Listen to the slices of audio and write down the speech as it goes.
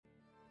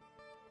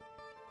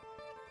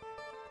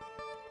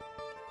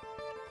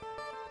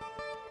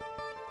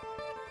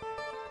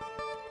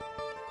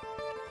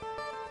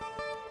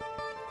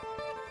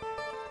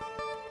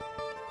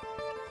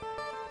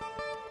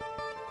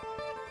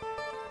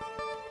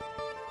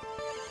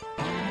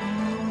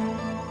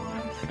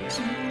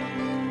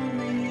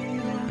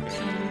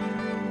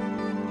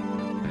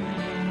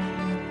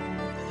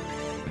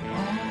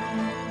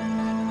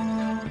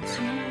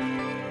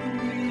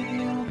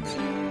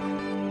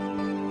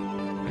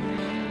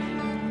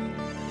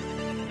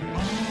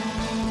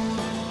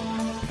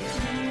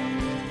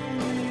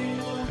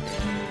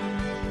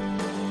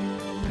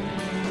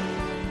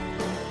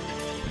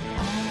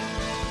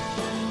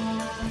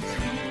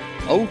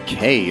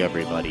Okay,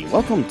 everybody,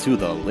 welcome to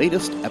the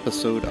latest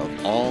episode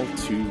of All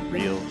Too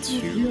Real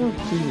 2.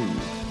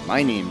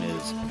 My name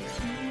is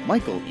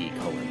Michael E.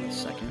 Cohen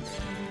II,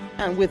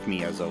 and with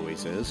me, as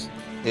always,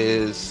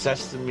 is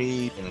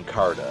Sesame and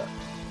Carta.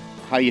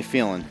 How you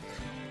feeling?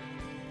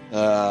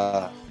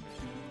 Kind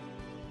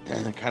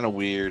of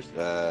weird.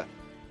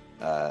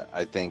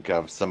 I think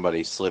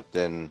somebody slipped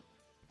in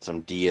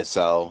some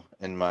DSL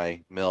in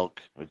my milk,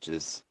 which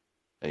is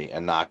a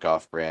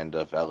knockoff brand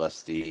of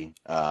LSD.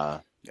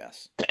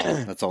 Yes,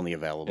 that's only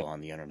available on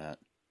the internet.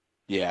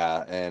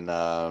 Yeah, and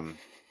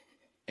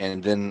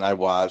then I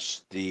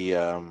watched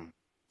the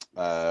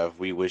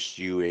We Wish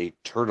You a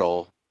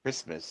Turtle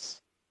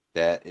Christmas.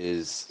 That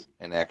is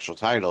an actual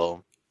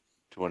title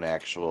to an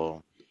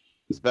actual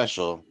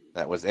special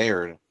that was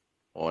aired.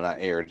 Well, not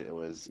aired. It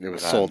was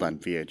sold on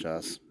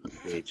VHS.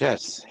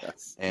 VHS.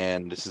 Yes.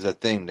 And this is a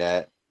thing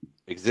that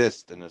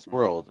exists in this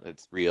world.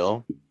 It's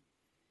real.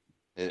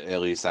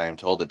 At least I am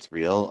told it's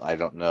real. I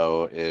don't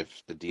know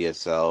if the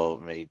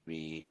DSL made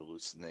me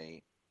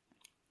hallucinate.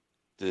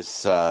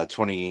 This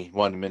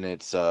 21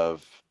 minutes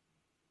of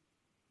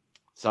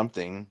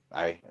something,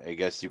 I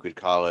guess you could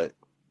call it.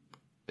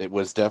 It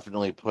was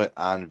definitely put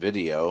on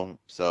video,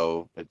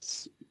 so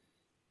it's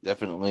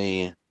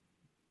definitely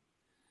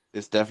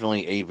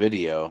a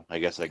video. I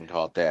guess I can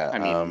call it that. I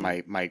mean,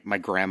 my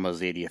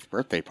grandma's 80th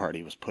birthday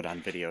party was put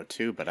on video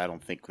too, but I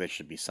don't think they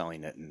should be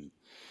selling it in,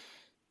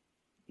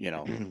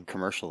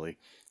 commercially.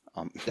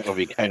 That would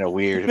be kind of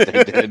weird if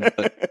they did.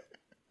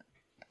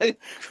 But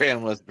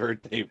grandma's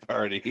birthday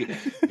party,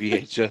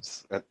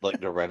 VHS at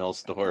like the rental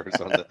store or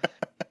something.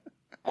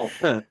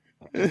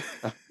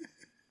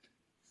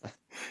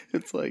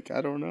 It's like,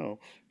 I don't know.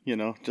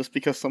 Just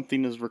because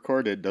something is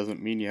recorded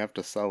doesn't mean you have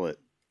to sell it.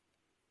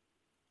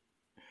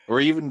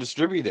 Or even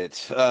distribute it,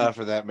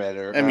 for that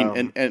matter. I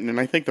mean, and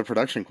I think the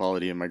production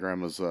quality in my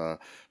grandma's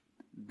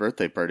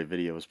birthday party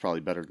video was probably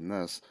better than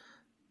this.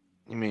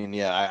 I mean,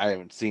 yeah, I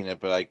haven't seen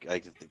it, but I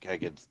think I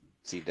could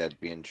see that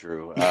being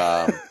true.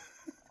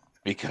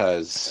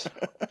 Because,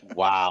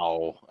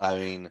 wow. I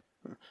mean,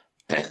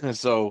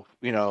 so,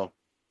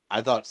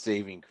 I thought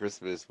Saving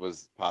Christmas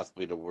was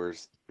possibly the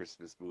worst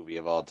Christmas movie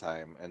of all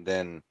time. And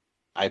then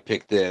I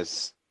picked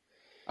this.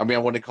 I mean,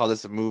 I wouldn't call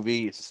this a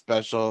movie. It's a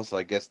special, so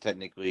I guess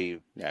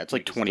technically... Yeah, it's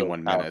like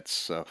 21 minutes,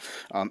 so...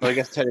 So I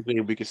guess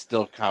technically we could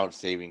still count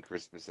Saving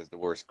Christmas as the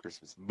worst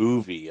Christmas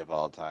movie of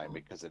all time,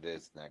 because it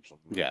is an actual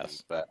movie.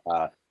 Yes.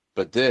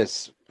 But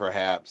this,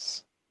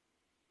 perhaps,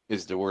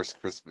 is the worst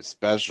Christmas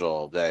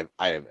special that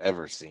I have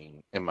ever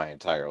seen in my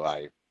entire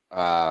life.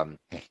 I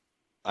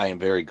am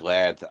very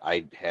glad that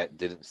I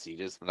didn't see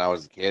this when I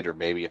was a kid, or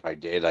maybe if I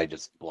did, I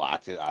just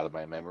blocked it out of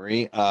my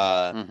memory,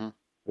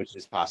 which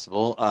is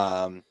possible.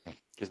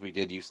 Because we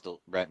did used to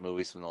rent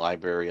movies from the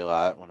library a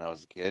lot when I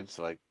was a kid,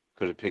 so I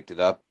could have picked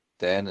it up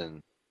then and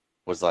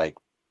was like,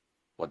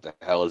 what the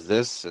hell is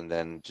this? And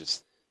then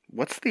just...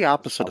 What's the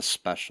opposite of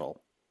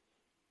special?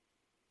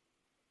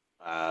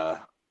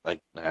 Like,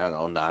 I don't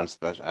know,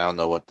 non-special. I don't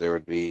know what there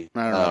would be.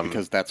 I don't know,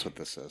 because that's what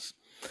this is.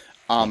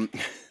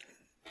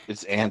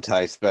 It's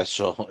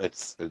anti-special.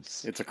 It's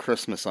a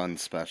Christmas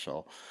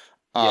unspecial.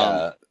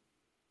 Yeah.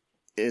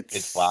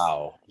 It's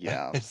wow.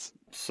 Yeah.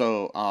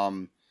 So,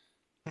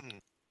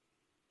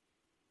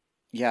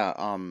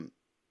 yeah,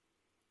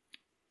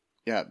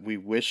 We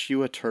Wish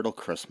You a Turtle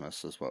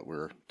Christmas is what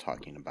we're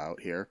talking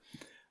about here.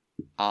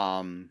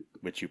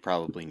 Which you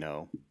probably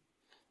know.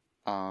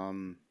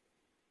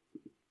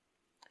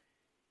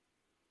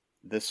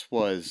 This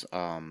was,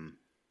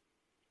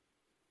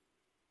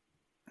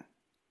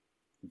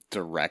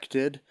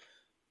 directed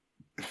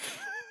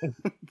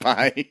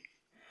by...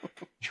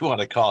 You want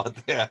to call it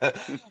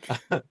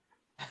that?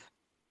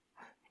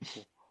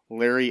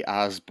 Larry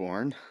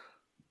Osborne.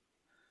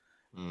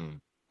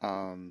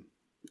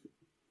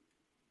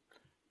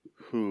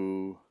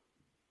 Who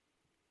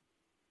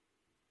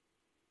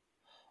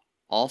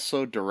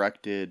also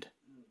directed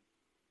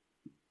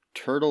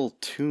Turtle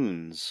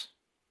Toons,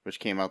 which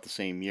came out the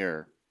same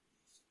year.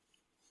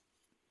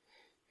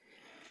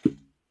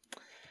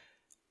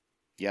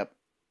 Yep.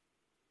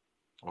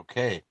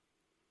 Okay.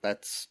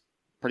 That's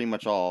pretty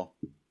much all.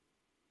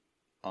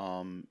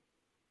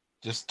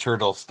 Just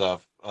turtle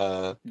stuff.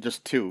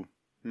 Just two.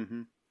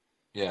 Mm-hmm.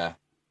 Yeah.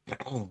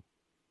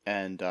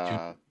 And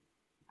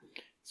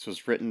this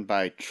was written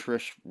by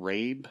Trish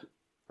Rabe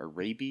or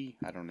Raby.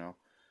 I don't know.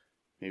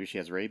 Maybe she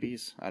has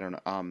rabies. I don't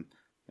know.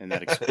 And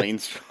that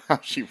explains how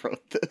she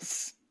wrote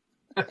this.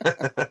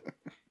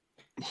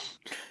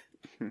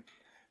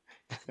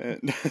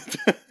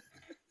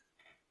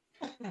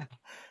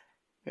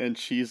 And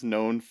she's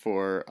known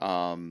for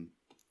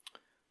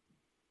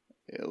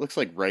it looks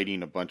like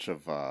writing a bunch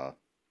of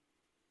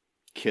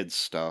kids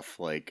stuff.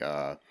 Like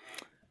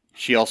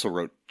she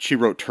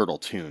wrote Turtle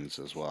Tunes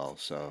as well.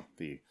 So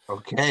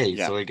Okay,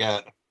 yeah, so we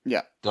got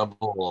yeah.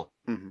 double.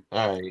 Hmm.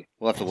 All right,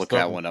 We'll have to I'm look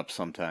that starting. one up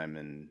sometime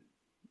and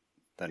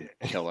then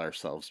kill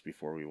ourselves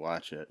before we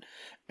watch it.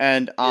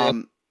 And Yeah,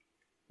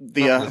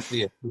 the starting to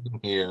see a theme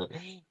here.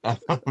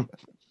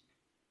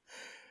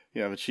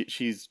 yeah, but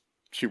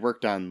she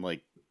worked on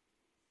like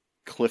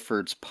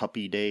Clifford's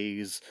Puppy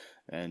Days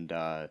and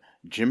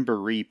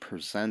Jimboree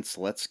presents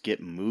Let's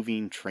Get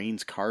Moving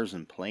Trains, Cars,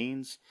 and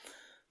Planes.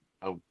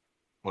 Oh,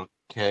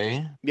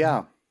 okay.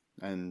 Yeah,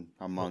 and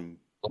among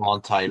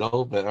Long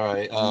title, but all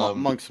right.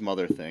 among some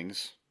other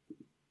things.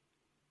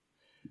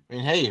 I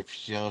mean, hey,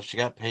 if if she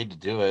got paid to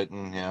do it,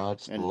 and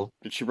it's And cool.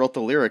 she wrote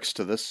the lyrics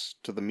to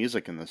the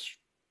music in this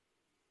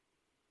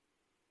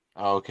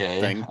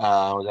Okay, thing.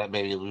 that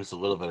made me lose a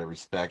little bit of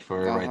respect for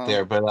her Uh right huh.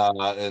 there. But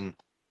and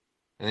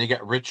then you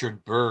got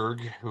Richard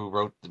Berg who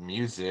wrote the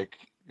music,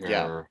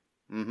 Yeah.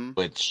 Mm-hmm.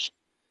 which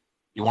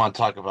you want to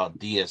talk about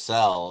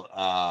DSL?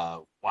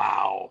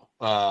 Wow.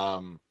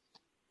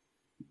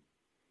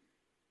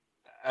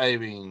 I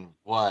mean,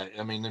 what?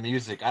 I mean, the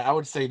music. I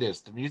would say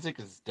this: the music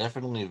is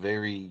definitely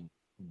very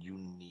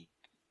unique,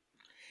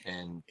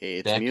 and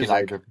It's that could music.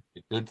 either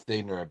be a good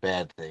thing or a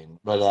bad thing.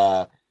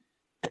 But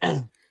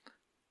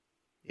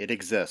It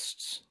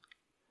exists.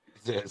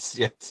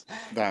 yes.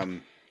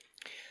 Um.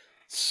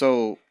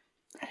 So,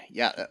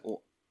 yeah,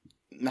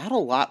 not a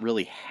lot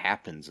really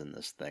happens in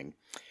this thing.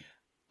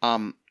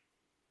 Um.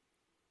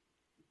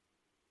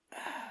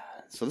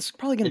 So this is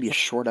probably going to be a It's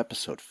short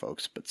episode,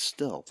 folks, but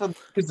still. it's a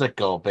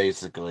musical,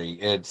 basically.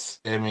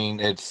 I mean,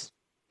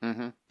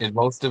 Mm-hmm.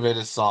 most of it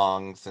is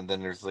songs, and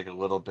then there's like a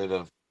little bit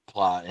of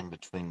plot in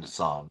between the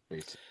songs.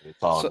 Basically,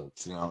 it's all So, it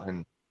is,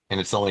 and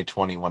it's only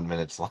 21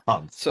 minutes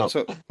long. so,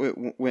 So, so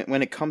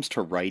when it comes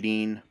to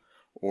writing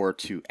or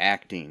to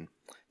acting,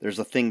 there's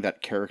a thing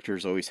that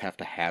characters always have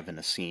to have in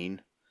a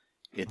scene.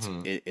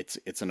 mhm.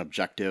 It's an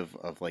objective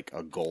of like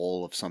a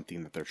goal of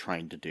something that they're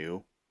trying to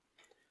do.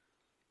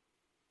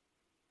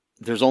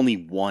 There's only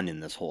one in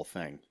this whole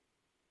thing.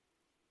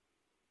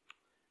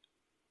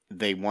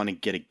 They want to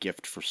get a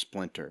gift for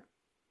Splinter.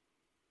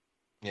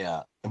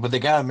 Yeah, but they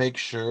gotta make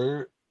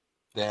sure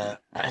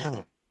that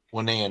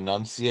when they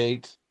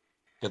enunciate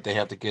that they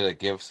have to get a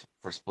gift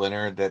for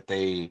Splinter, that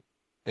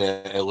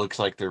it looks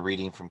like they're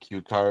reading from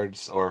cue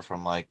cards or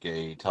from like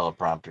a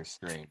teleprompter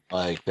screen.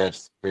 Like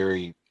that's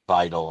very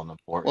vital and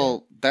important.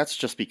 Well, that's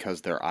just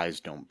because their eyes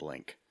don't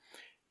blink.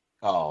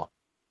 Oh,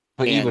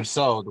 but even And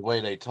so, the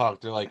way they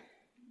talk, they're like,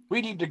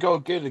 "We need to go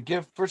get a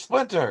gift for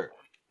Splinter."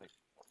 Like,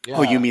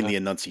 oh, you yeah. mean the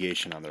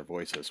enunciation on their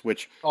voices,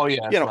 which Oh yeah,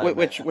 that's what I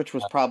meant. which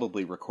was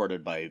probably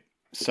recorded by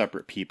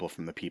separate people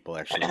from the people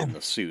actually in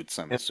the suits,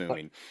 I'm And,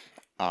 assuming.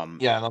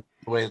 yeah, and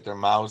the way that their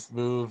mouths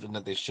moved and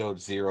that they showed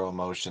zero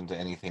emotion to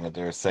anything that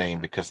they were saying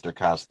because their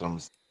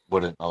costumes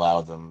wouldn't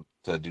allow them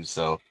to do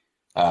so,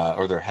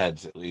 or their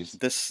heads at least.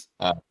 This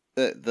Uh,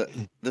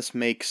 this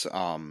makes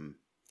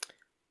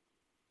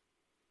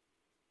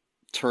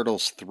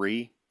Turtles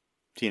 3,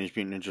 Teenage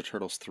Mutant Ninja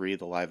Turtles 3,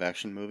 the live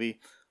action movie,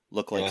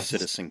 look like yes.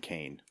 Citizen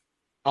Kane.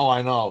 Oh,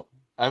 I know.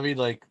 I mean,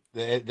 like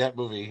that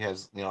movie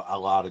has a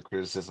lot of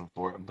criticism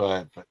for it,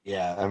 but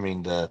yeah, I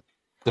mean the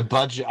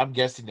budget. I'm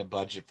guessing the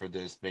budget for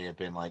this may have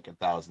been like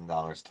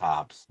 $1,000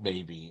 tops,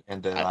 maybe,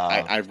 and then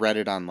I read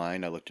it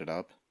online, I looked it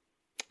up.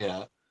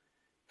 yeah,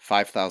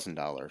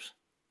 $5,000.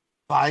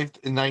 five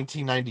in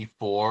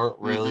 1994.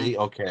 Mm-hmm. Really?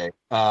 Okay.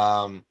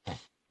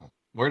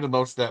 Where did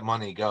most of that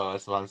money go?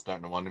 That's what I'm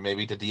starting to wonder.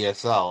 Maybe to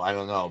DSL. I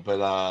don't know,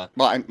 but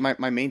Well,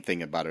 my main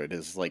thing about it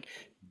is like,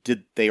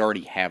 did they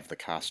already have the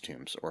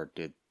costumes, or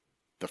did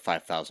the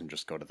 5,000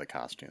 just go to the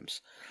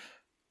costumes?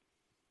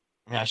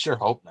 yeah, I sure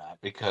hope not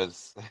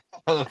because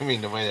I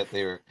mean the way that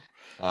they were.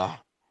 Uh,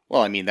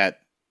 Well, I mean that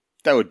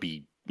would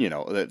be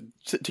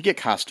to get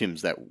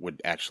costumes that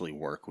would actually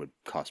work would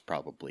cost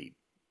probably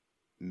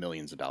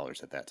millions of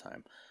dollars at that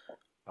time,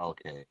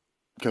 okay.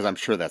 because I'm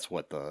sure that's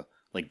what the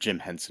like Jim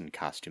Henson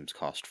costumes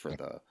cost for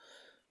the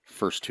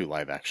first two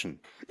live action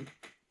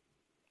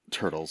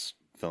Turtles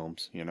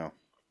films.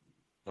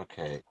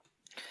 Okay.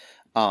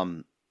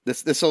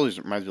 This always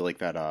reminds me like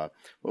that.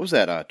 What was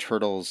that?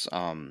 Turtles.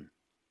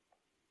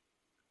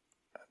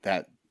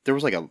 That there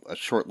was like a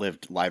short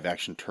lived live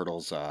action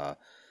Turtles.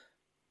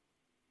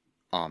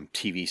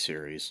 TV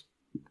series.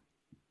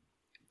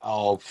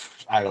 Oh,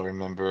 I don't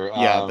remember.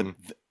 Yeah, but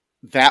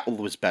that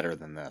was better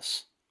than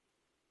this.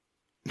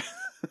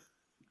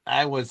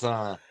 I was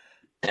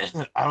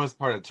I was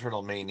part of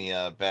Turtle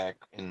Mania back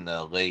in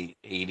the late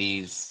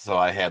 '80s, so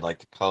I had like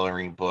the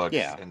coloring books,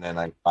 Yeah, and then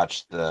I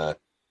watched the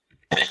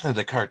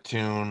the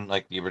cartoon,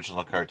 like the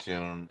original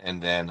cartoon,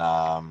 and then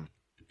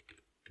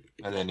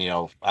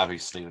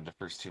obviously when the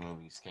first two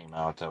movies came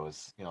out, I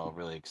was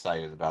really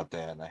excited about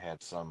that, and I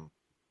had some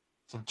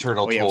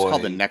turtle oh yeah, it was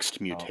called the toys. Next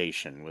Oh,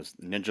 Mutation. Was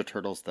Ninja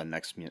Turtles the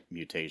Next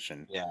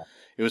Mutation? yeah.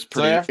 It was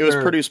So It was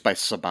after, produced by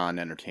Saban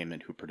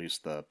Entertainment, who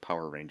produced the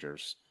Power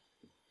Rangers.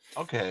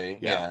 okay,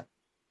 Yeah. yeah.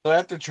 So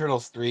after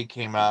Turtles 3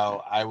 came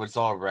out, I was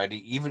already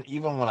even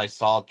when I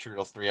saw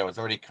Turtles 3, I was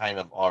already kind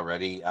of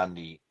already on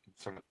the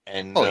sort of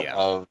end Oh yeah,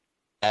 of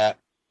that.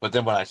 But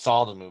then when I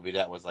saw the movie,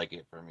 that was like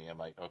it for me. I'm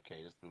like,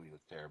 okay, this movie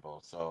was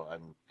terrible. So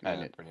I'm and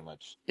kind of pretty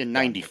much in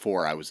done with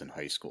 '94 I was in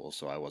high school,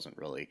 so I wasn't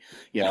really,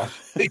 you know.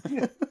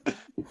 yeah.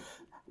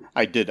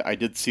 I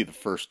did see the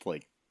first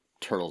like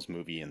Turtles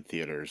movie in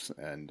theaters,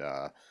 and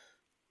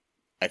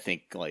I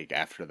think like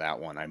after that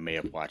one, I may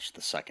have watched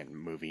the second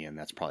movie, and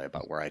that's probably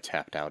about where I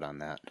tapped out on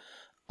that.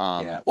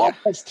 Yeah. Yeah, Well,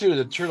 that's true.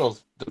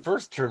 The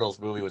first Turtles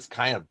movie was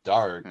kind of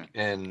dark hmm,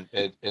 and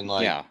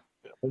like yeah,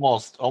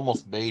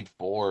 almost made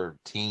for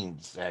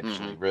teens,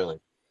 hmm, actually, really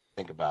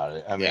think about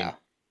it. I mean, yeah.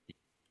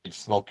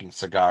 smoking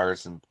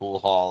cigars and pool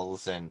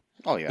halls and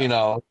Oh you yeah.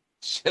 know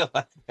shit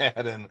like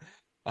that and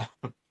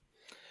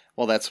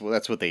Well, that's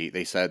what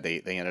they said.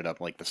 They ended up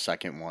like the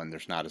second one.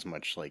 There's not as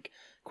much like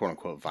quote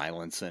unquote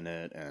violence in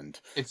it, and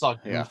it's all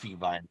yeah, goofy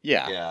vine.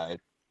 yeah. Yeah.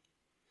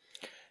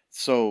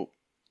 So,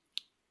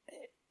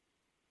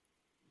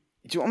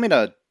 do you want me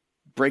to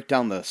break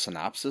down the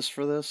synopsis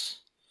for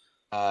this?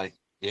 Uh,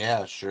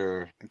 yeah,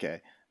 sure.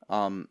 Okay.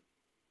 Um,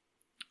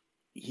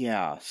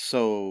 yeah.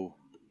 So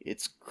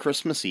it's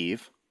Christmas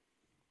Eve,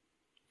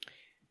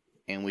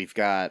 and we've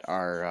got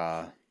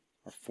our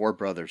four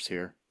brothers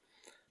here.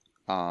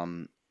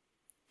 Um,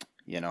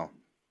 you know,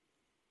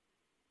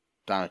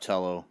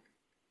 Donatello,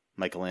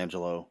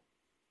 Michelangelo,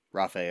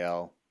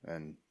 Raphael,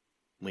 and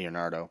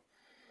Leonardo.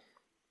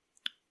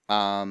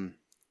 Um,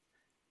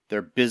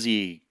 they're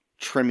busy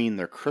trimming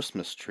their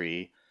Christmas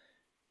tree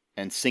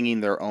and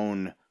singing their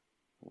own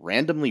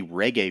randomly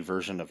reggae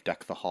version of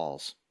Deck the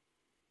Halls.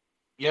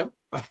 Yep.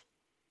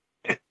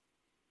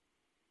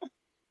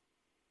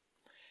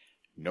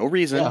 No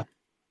Yeah. reason,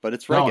 but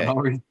it's No, reggae. no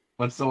reason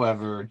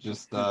whatsoever.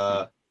 Just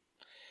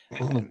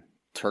And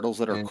turtles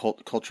that are and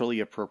culturally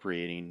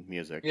appropriating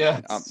music.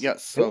 yes,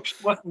 Yes, it so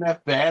wasn't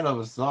that bad of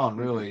a song, mhm.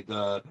 really.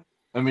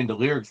 I mean, the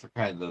lyrics are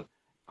kind of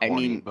I corny,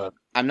 mean, but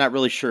I'm not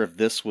really sure if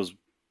this was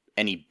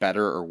any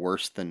better or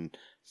worse than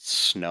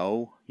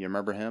Snow. You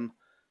remember him?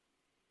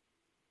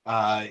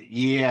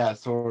 yeah,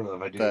 sort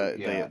of. I do.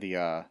 Yeah,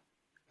 The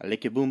I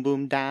lick your boom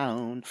boom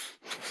down.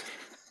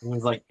 it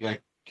was like a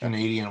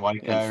Canadian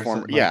white And guy or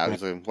former, something like yeah, it that.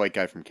 was a white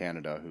guy from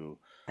Canada who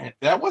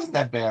That wasn't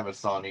that bad of a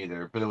song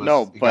either, but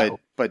no, it got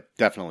but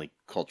definitely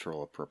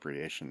cultural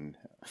appropriation.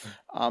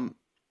 Um,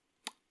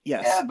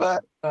 yeah, yes,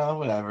 but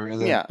whatever.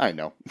 And then yeah, I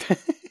know.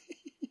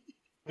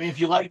 I mean, if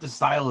you like the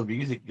style of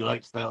music, you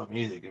like the style of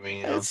music. I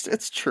mean,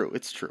 It's true.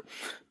 It's true.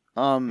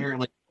 Um,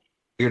 apparently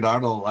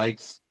Leonardo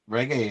likes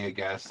reggae, I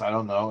guess. I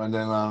don't know. And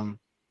then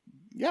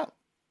yeah,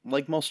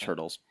 like most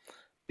turtles.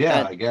 yeah,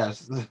 And I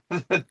guess.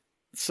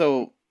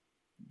 so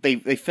they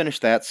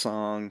finished that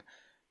song,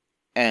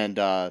 and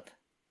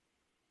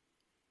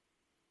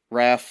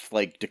Raph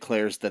like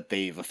declares that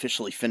they've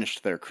officially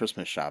finished their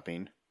Christmas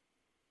shopping,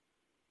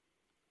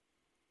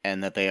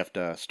 and that they have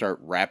to start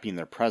wrapping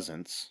their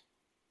presents.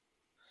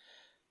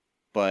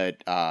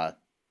 But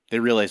they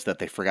realize that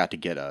they forgot to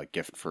get a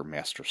gift for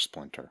Master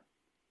Splinter.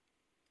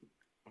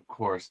 Of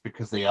course,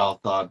 because they all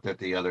thought that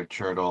the other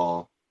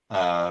turtle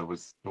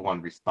was the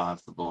one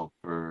responsible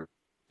for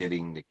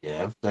getting the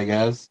gift, I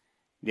guess.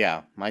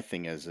 Yeah, my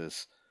thing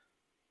is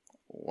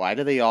why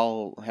do they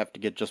all have to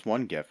get just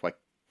one gift? Why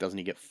doesn't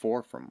he get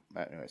four from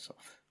anyway? So,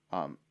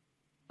 um,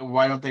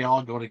 Why don't they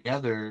all go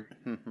together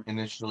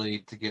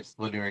initially to get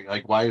splintering?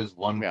 Like, why does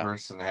one yeah,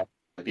 person have?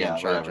 be in Yeah,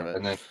 charge whatever. of it.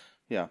 And then,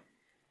 Yeah.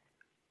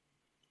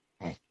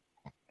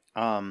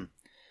 Um,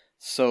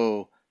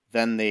 so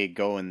then they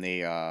go and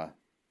they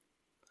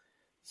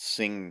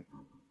sing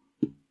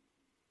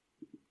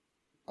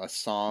a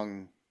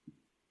song.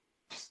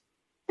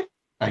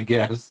 I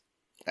guess.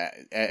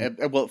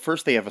 Well,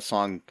 first they have a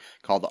song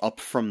called "Up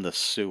from the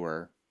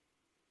Sewer,"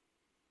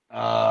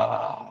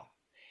 Uh,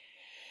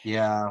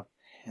 yeah.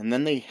 and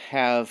then they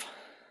have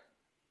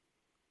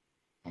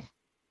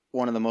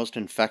one of the most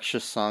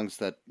infectious songs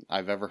that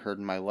I've ever heard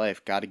in my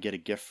life. "Got to get a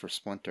gift for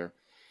Splinter."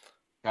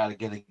 Gotta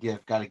get a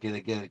gift. Gotta get a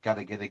gift.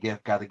 Gotta get a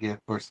gift. Gotta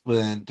get for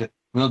Splinter.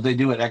 Well, they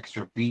do an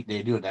extra beat.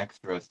 They do an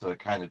extra, so it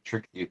kind of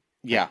tricks you.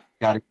 Like, Yeah,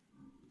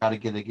 gotta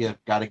get a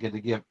gift. Gotta get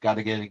a gift.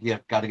 Gotta get a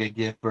gift. Gotta get a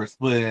gift for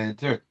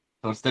Splinter.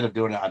 So instead of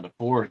doing it on the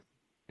fourth,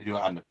 they do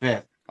it on the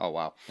fifth. oh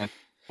wow. And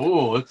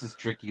oh, this is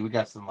tricky. We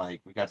got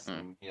Hmm.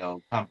 some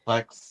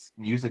complex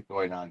music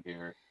going on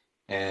here,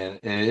 and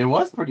it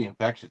was pretty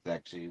infectious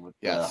actually with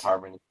the Yes.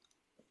 harmony.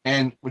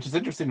 And which is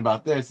interesting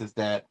about this is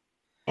that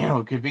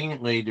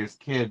conveniently there's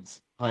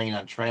kids playing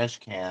on trash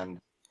cans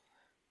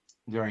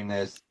during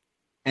this,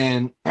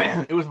 and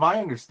it was my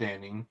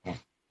understanding.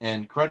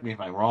 And correct me if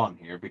I'm wrong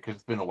here, because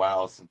it's been a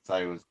while since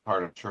I was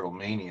part of Turtle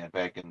Mania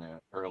back in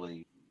the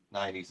early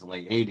 '90s and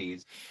late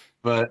 '80s.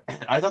 But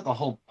I thought the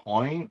whole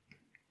point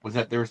was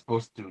that they were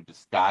supposed to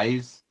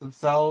disguise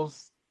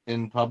themselves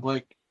in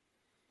public,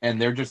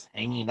 and they're just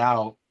hanging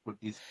out with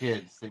these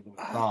kids singing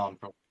the Uh, song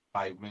for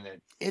 5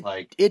 minutes. it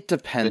Like, it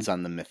depends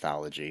on the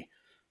mythology.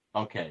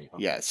 okay,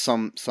 Yeah, okay,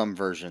 some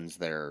versions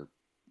they're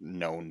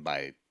known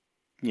by,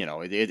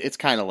 it's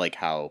kind of like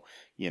how,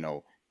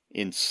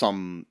 in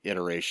some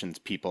iterations,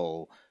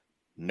 people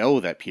know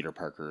that Peter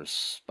Parker is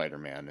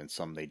Spider-Man, and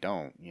some they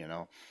don't.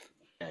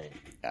 Okay.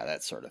 Yeah,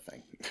 that sort of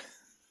thing.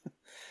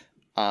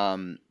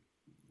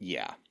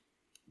 Yeah.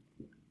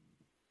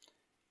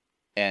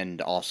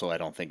 And also, I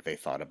don't think they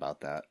thought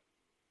about that.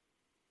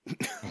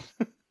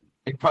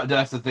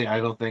 That's the thing. I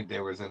don't think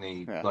there was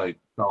any Yeah.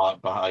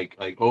 thought behind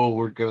oh,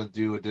 we're gonna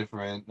do a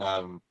different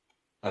timeline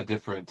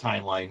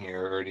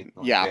here or anything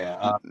like Yeah.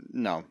 that.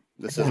 No,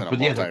 this isn't a But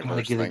yeah, they're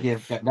gonna multiverse get a thing.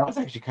 gift. That was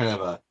actually kind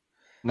of a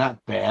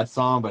not bad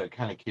song, but it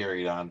kind of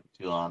carried on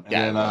too long. And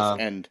Yeah, it then was.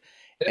 And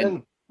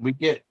then we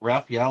get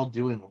Raphael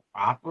doing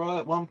opera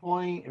at one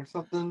point or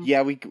something.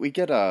 yeah, we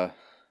get a.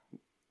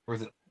 Or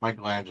is it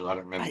Michelangelo? I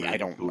don't remember. I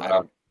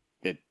don't.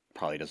 It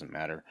probably doesn't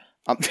matter.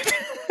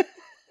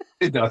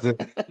 It doesn't.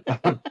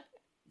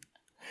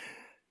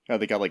 Yeah,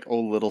 they got like "Oh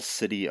Little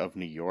City of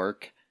New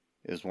York"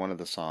 is one of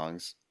the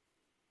songs.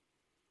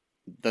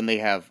 Then they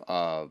have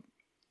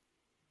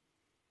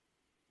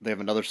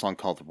another song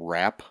called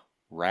 "Rap."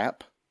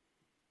 Rap.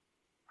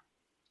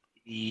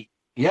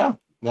 Yeah,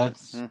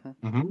 that's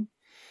Mm-hmm.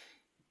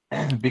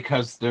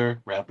 Because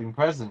they're wrapping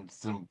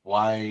presents, and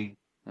why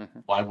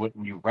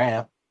wouldn't you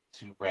wrap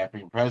to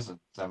wrapping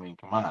presents? I mean,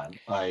 come on,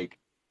 like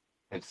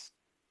it's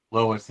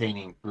lowest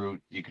hanging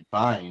fruit you could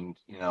find,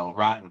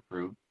 rotten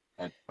fruit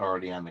that's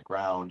already on the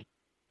ground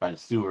by the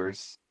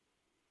sewers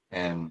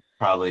and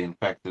probably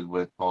infected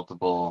with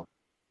multiple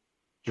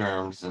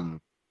germs and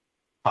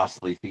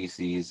possibly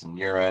feces and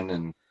urine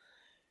and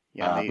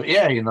Yeah, but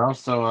yeah,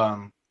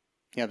 so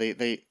yeah,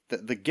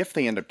 the gift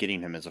they end up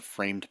getting him is a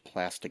framed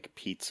plastic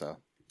pizza.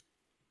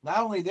 not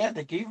only that,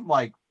 they gave him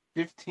like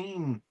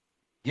 15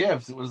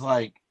 gifts. It was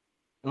like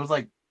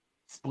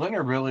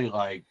Splinter really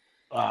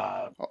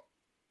Oh,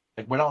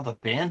 went out with a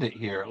bandit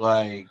here.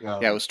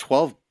 yeah, it was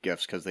 12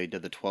 gifts because they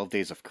did the 12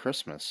 days of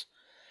Christmas.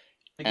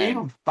 They gave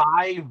And him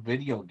 5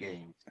 video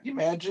games. Can you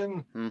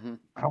imagine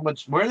how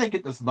much? Where do they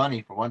get this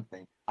money for one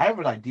thing? I have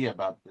an idea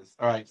about this.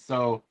 All right,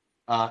 so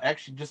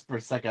actually, just for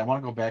a second, I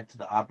want to go back to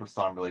the opera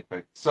song really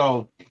quick.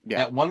 So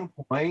yeah, at one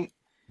point,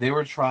 they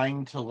were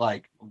trying to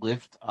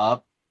lift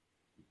up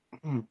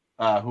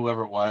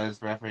whoever it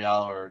was,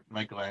 Raphael or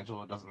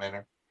Michelangelo, it doesn't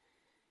matter,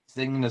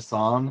 singing the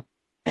song,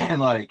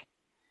 and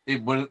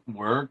it wouldn't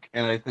work,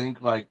 and I think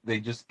they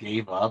just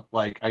gave up.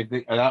 I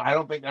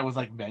don't think that was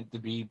meant to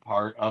be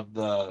part of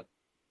the.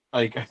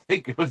 I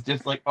think it was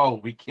just oh,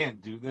 we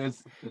can't do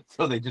this,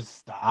 so they just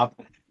stopped,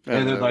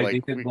 and then like they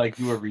could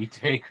do a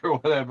retake or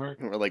whatever,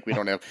 we're like we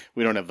don't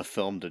have the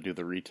film to do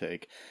the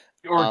retake.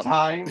 or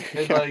time,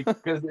 and Yeah,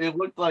 because it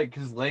looked like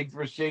his legs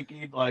were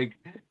shaking, and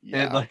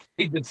yeah.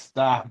 he just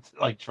stopped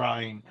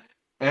trying,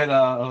 and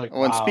Oh, and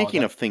wow,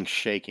 speaking of things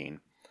shaking,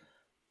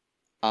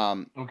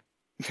 um,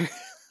 okay.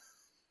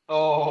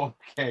 Oh,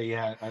 okay,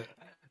 yeah,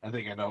 I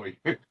think I know what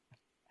you're.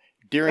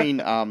 during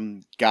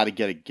gotta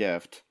get a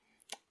gift,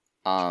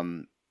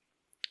 um,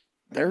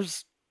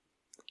 there's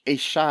a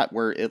shot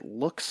where it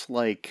looks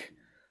like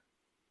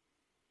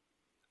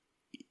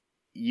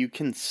you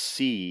can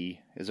see.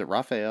 Is it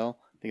Raphael?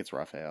 I think it's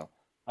Raphael.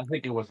 I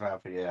think it was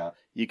Raphael.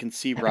 You can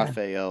see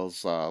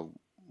Raphael's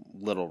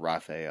little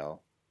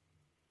Raphael.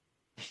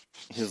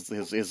 His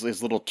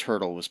little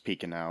turtle was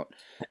peeking out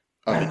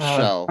of its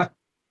shell.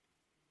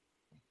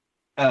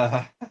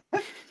 Uh,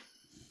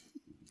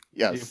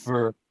 Yes.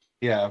 for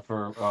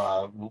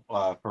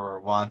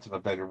want of a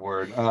better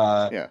word.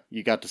 Yeah,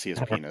 you got to see his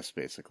penis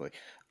basically.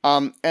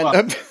 Well,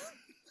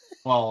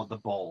 well, the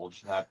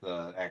bulge, not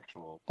the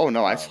actual. oh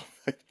no, I saw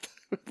it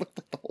looked like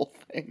the whole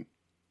thing.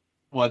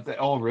 What?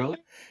 Oh, really?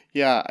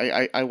 Yeah,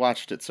 I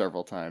watched it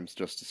several times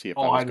just to see if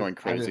I was going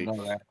I crazy. didn't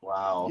know that.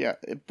 Wow. Yeah,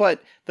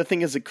 but the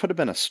thing is, it could have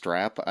been a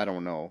strap. I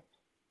don't know.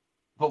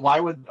 But why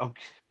would?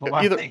 Okay, but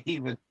why Either, would they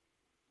even?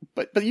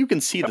 but you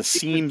can see the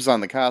seams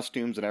on the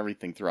costumes and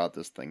everything throughout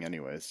this thing,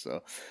 anyways.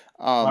 So,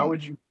 Why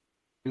would you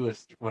do a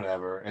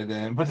whatever? And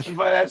then, but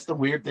that's the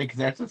weird thing because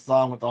that's a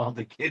song with all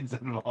the kids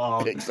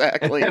involved.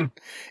 exactly. Then,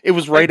 it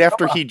was right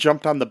after he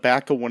jumped on the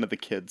back of one of the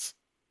kids.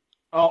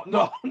 oh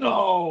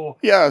no!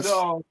 Yes.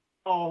 No!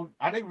 Oh,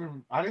 I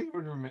didn't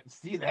even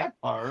see that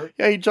part.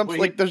 Yeah, he jumps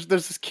Wait, there's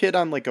this kid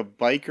on a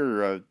bike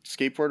or a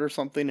skateboard or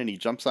something, and he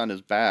jumps on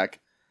his back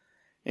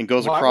and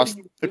goes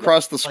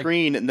across the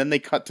screen, and then they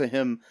cut to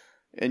him,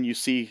 and you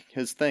see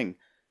his thing.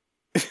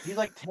 He's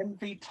 10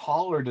 feet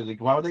taller.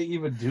 Why would they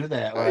even do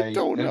that? I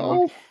don't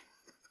know.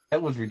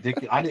 That was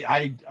ridiculous.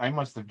 I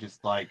must have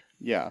just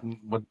yeah,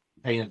 was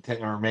paying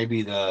attention, or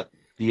maybe the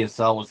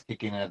DSL was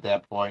kicking at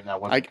that point.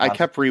 And I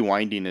kept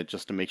rewinding it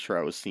just to make sure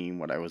I was seeing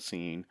what I was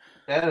seeing.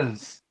 That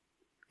is,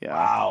 yeah.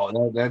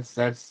 Wow. That's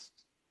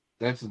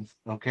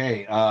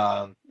okay.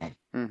 All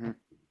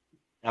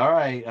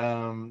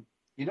right.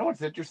 You know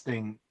what's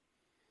interesting?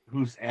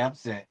 Who's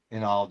absent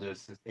in all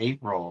this is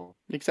April.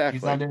 Exactly.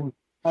 She's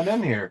not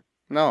in here.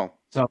 No.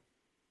 So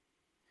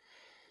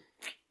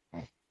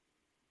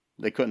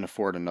they couldn't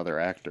afford another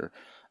actor.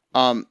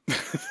 or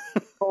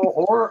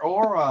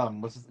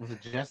was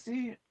it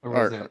Jesse or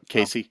was it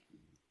Casey?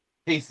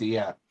 Casey,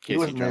 yeah. Casey he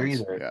wasn't Jones.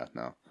 there either.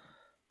 Yeah,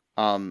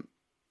 no.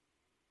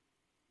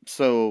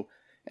 So,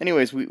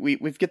 anyways, we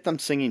get them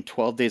singing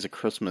 12 Days of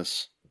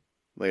Christmas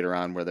later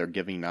on, where they're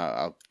giving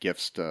out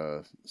gifts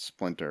to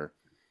Splinter,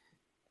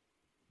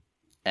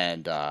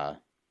 and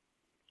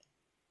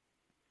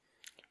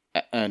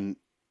and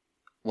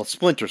well,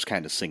 Splinter's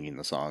kind of singing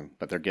the song,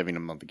 but they're giving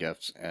him the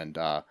gifts, and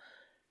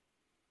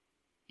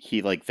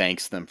he like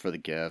thanks them for the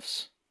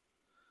gifts.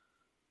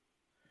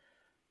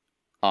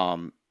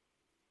 Um,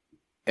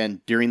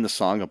 and during the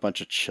song, a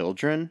bunch of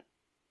children.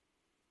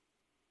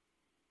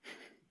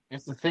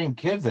 It's the same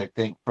kids, I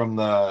think, from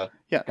the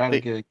Yeah, Gotta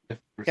they Get a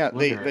Gift for yeah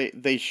Splinter.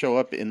 they show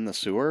up in the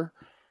sewer.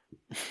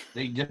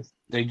 They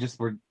just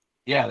were,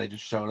 yeah, they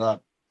just showed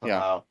up Yeah.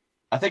 somehow.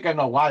 I think I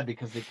know why,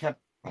 because they kept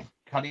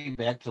cutting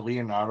back to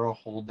Leonardo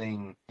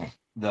holding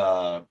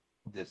the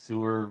the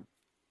sewer,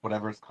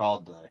 whatever it's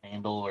called, the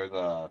handle or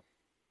the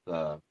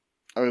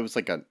Oh, it was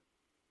like a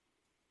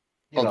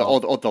you know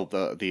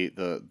the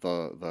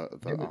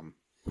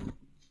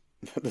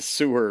the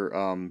sewer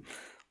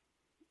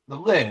the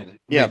lid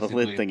yeah, the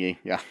lid basically. thingy,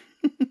 yeah.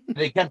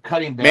 They kept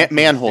cutting back to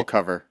the Manhole same.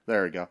 cover,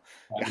 there we go.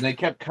 Yeah. They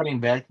kept cutting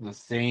back to the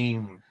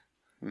same.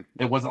 Mm,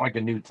 It wasn't like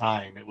a new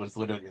time. It was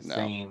literally the no.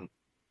 same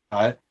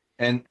cut.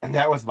 And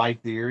that was my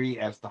theory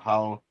as to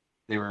how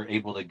they were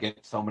able to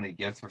get so many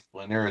gifts for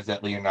Splinter, is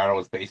that Leonardo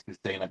was basically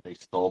saying that they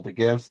stole the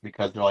gifts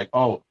because they're like,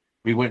 oh,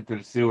 we went through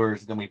the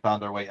sewers, then we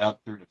found our way up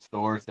through the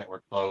stores that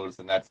were closed,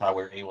 and that's how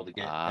we are able to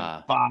get them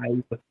Ah,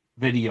 5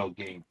 video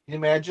games. Can you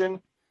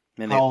imagine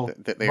and how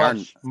they are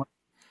much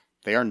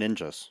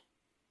ninjas.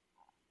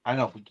 I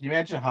know, but can you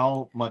imagine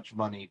how much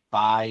money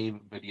 5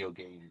 video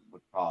games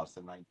would cost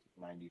in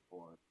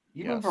 1994?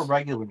 Even for Yes.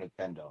 regular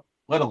Nintendo,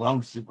 let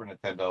alone Super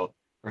Nintendo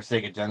or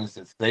Sega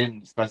Genesis. They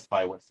didn't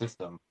specify what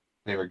system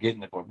they were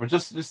getting it for. But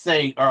just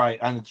say, all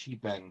right, on the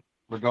cheap end,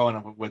 we're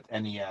going with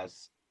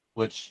NES,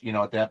 which,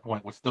 at that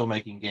point was still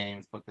making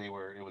games, but it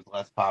was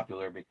less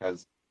popular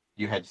because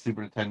you had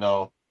Super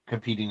Nintendo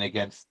competing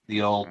against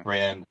the old Mm.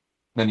 brand.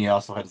 Then you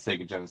also had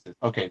Sega Genesis.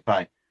 Okay,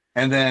 fine.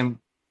 And then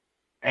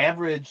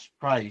average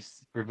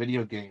price for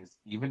video games,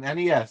 even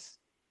NES,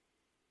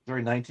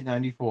 during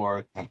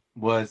 1994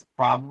 was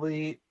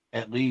probably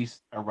at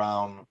least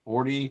around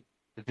 $40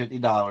 to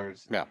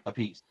 $50 Yeah. a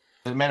piece.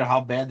 Doesn't matter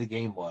how bad the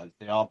game was;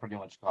 they all pretty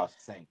much cost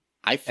the same.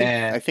 I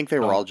And think they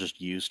were so, all just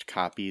used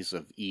copies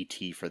of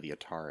ET for the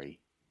Atari.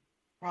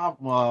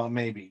 well,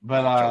 maybe, No,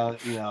 but I'm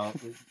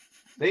joking.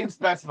 they didn't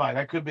specify.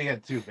 That could be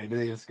it too. Maybe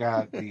they just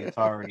got the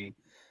Atari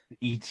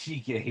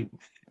ET game,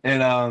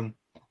 and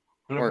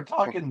but if we're or, or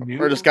talking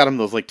or just new. got them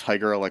those like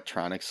Tiger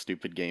Electronics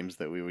stupid games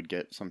that we would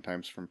get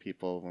sometimes from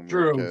people when we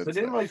were True. So they kids.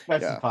 didn't really Yeah.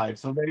 specify.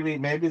 So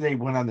maybe they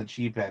went on the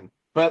cheap end.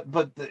 But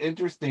the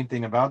interesting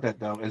thing about that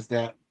though is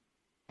that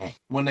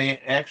when they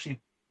actually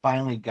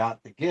finally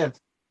got the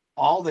gift,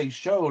 all they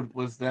showed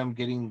was them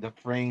getting the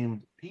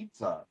framed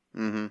pizza.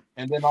 Mm-hmm.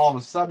 And then all of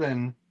a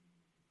sudden,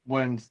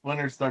 when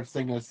Splinter starts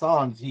singing his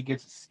songs, he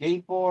gets a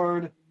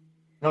skateboard.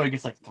 No, he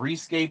gets like 3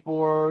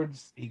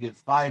 skateboards. He gets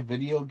 5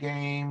 video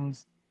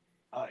games.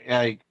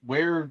 Like,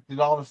 where did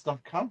all this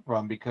stuff come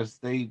from? Because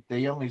they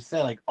only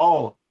said like,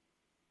 oh,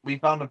 we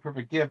found a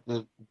perfect gift,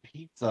 the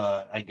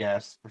pizza, I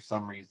guess, for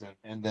some reason.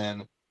 And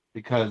then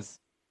because,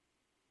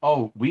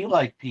 oh, we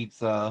like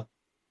pizza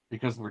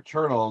because we're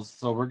turtles,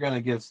 so we're gonna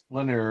give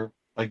Splinter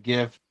a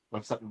gift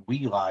of something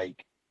we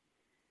like.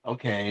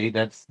 Okay,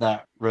 that's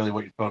not really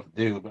what you're supposed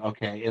to do, but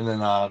okay. And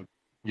then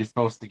you're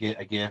supposed to get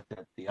a gift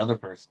that the other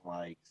person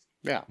likes.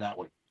 Yeah. Not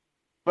what,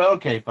 but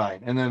okay,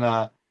 fine. And then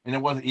and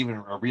it wasn't even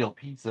a real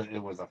pizza, it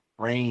was a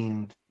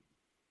framed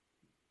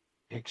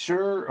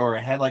picture, or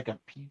it had like a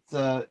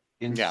pizza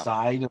Yeah.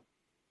 inside of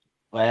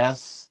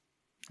glass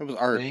It was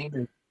art.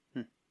 thing,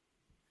 Hmm.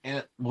 and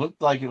it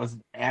looked like it was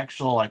an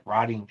actual like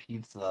rotting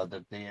pizza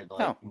that they had like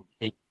No.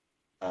 encased.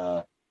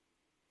 Uh,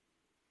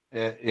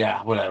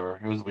 yeah, whatever.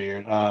 It was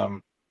weird.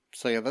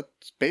 So yeah,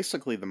 that's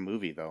basically the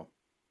movie though.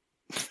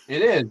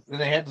 It is. And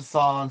they had the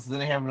songs. Then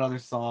they have another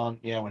song.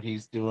 Yeah, when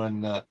he's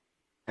doing the,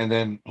 and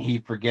then he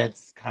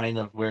forgets kind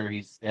of where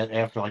he's at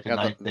after like the Yeah.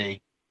 ninth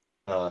day.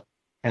 Kind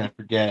of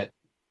forget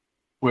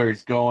where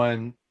he's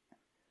going.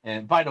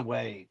 And by the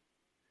way,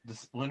 the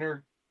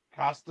Splinter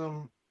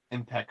costume,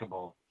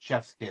 impeccable,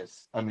 chef's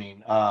kiss.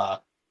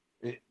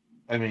 It,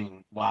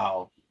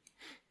 wow.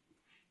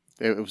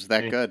 It was I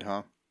that mean, good,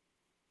 huh?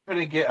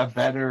 couldn't get a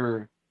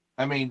better.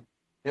 I mean,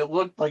 it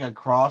looked like a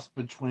cross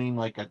between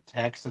like a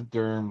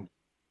taxidermed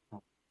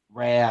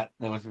rat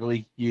that was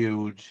really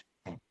huge,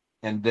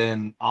 and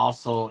then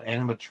also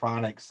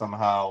animatronic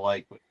somehow,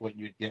 like what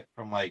you'd get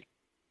from like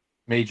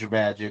Major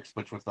Magics,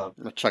 which was a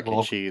The Chuck E.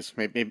 local. Cheese.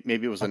 Maybe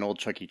it was an old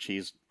Chuck E.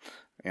 Cheese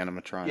Yeah.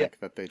 animatronic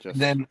that they just.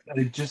 Then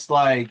it just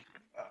like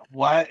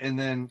what, and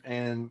then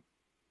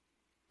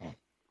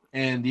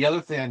and the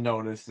other thing I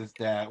noticed is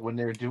that when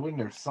they were doing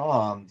their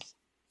songs,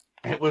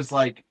 it was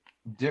like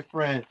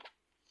different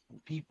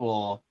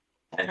people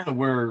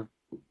were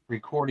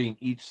recording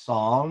each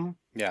song.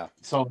 Yeah.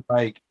 So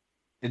like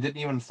it didn't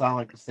even sound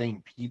like the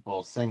same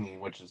people singing,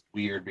 which is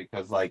weird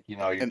because like, you're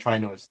And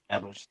trying to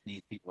establish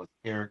these people as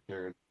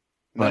characters.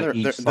 And but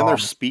each then their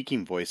song,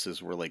 speaking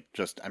voices were like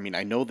just. I mean,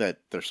 I know that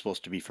they're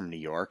supposed to be from New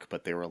York,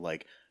 but they were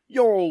like,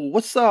 "Yo,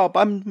 what's up?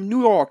 I'm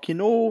New York, you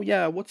know.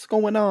 Yeah, what's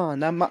going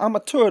on? I'm a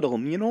turtle,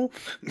 you know."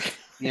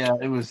 yeah,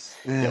 it was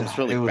Yeah, it was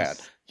really it bad.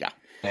 was Yeah.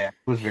 bad.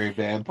 It was very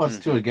bad. Plus,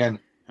 too, Mm-hmm. again,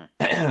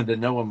 the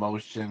no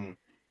emotion.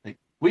 Like,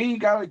 we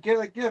gotta get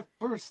a gift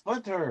for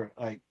Splinter.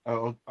 Like,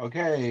 oh,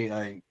 okay,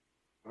 like,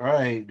 all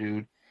right,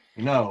 dude.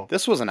 You know,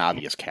 This was an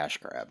obvious cash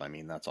grab. I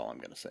mean, that's all I'm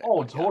gonna say.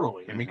 oh, But yeah.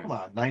 totally. I mean, Mm-hmm. come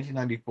on,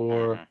 1994.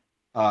 Mm-hmm.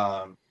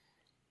 I And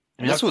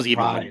mean, I'm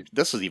surprised.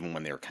 this was even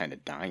when they were kind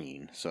of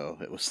dying. So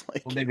it was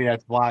Well, like, maybe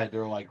that's why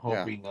they're like yeah.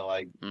 hoping to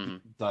Mm-hmm.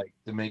 like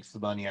to make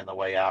some money on the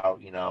way out,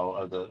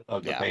 of the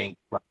Yeah. bank,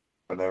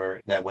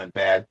 whatever that went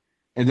bad,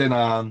 and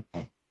then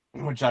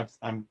which I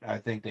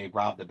think they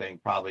robbed the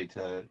bank probably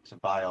to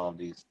buy all of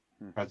these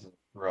presents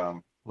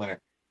for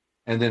Splinter,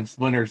 and then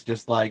Splinter's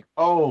just like,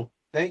 oh,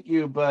 thank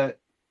you, but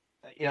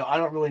I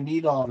don't really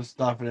need all this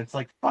stuff, and it's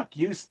like, fuck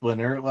you,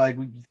 Splinter, like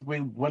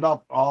we went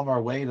up all of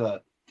our way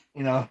to,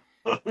 you know,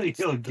 get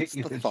you this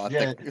shit.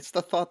 It's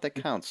the thought that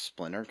counts,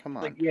 Splinter. Come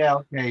Like, on. yeah,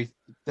 okay,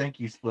 thank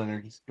you,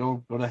 Splinter. Just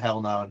go to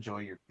hell now. Enjoy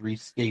your 3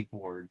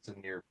 skateboards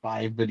and your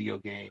 5 video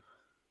games,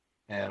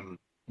 and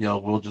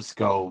we'll just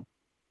go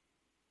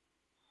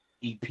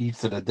eat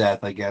pizza to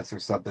death, I guess, or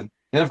something.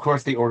 Then, of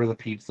course, they order the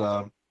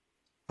pizza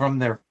from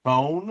their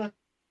phone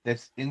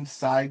that's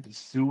inside the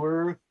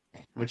sewer,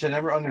 which I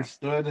never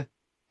understood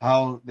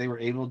how they were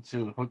able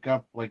to hook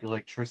up like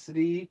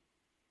electricity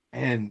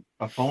and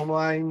a phone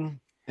line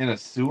in a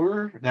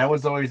sewer. That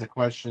was always a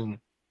question,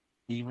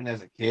 even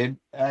as a kid,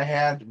 I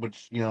had,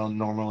 which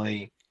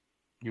normally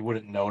you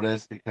wouldn't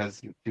notice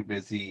because you're too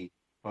busy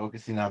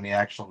focusing on the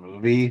actual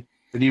movie.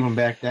 But even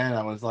back then,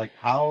 I was like,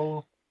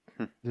 how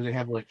do they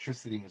have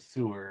electricity in the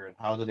sewer? And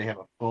how do they have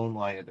a phone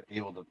line that they're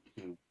able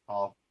to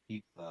call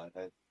pizza?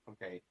 That's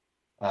okay.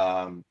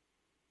 Um,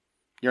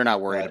 You're not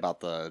worried but about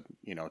the,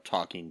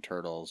 talking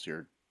turtles.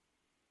 You're,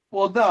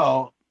 well,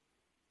 no,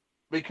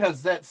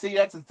 because that's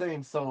the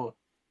thing. So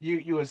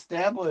you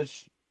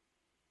establish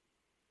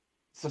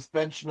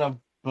suspension of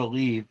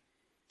belief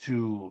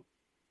to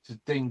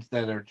things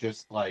that are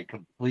just like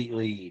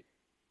completely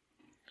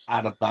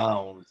out of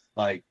bounds,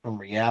 like from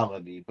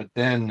reality. But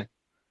then,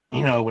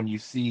 when you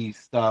see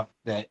stuff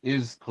that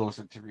is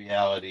closer to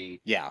reality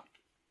yeah.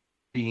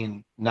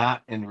 being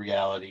not in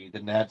reality,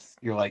 then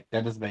you're like,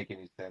 that doesn't make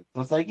any sense.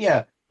 So it's like,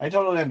 yeah, I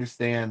totally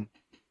understand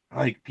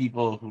like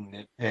people who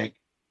nitpick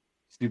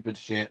stupid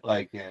shit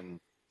like in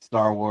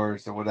Star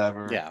Wars or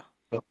whatever. Yeah.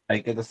 But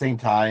like at the same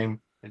time,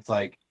 it's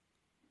like,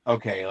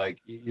 okay, like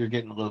you're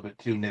getting a little bit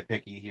too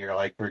nitpicky here.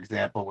 Like for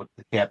example, with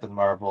the Captain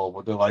Marvel,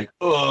 where they're like,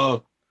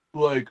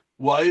 like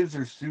why is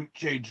her suit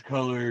change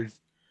colors,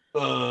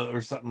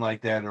 or something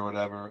like that or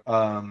whatever.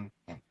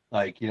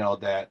 Like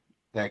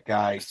that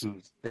guy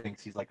who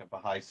thinks he's like a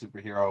Baha'i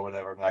superhero or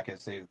whatever. I'm not gonna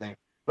say his name,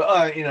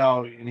 but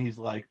and he's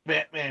like,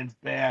 Batman's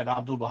bad.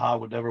 Abdul Baha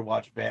would never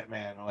watch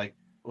Batman. Like,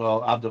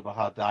 well, Abdul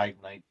Baha died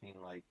in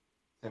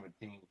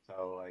 1917,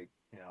 so like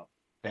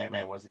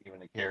Batman wasn't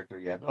even a character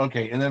yet.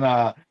 Okay, and then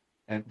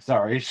and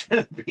sorry, it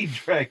shouldn't be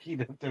dragging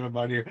into the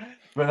mud here,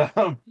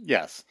 but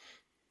Yes.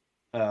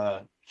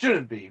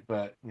 shouldn't be,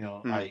 but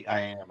Hmm. I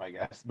am, I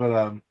guess,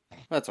 but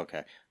That's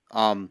okay.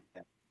 Um,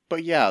 yeah.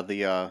 but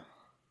yeah,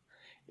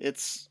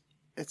 it's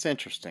it's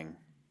interesting.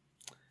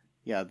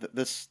 Yeah,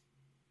 this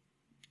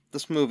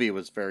movie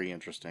was very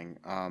interesting.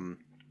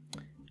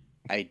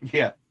 I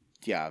Yeah,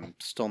 yeah, I'm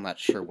still not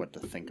sure what to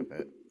think of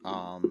it.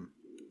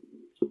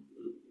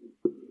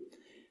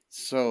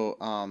 So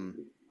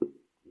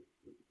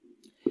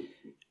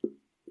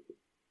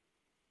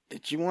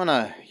did you want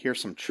to hear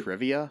some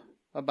trivia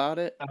about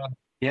it?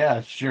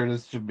 yeah, sure,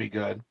 this should be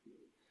good.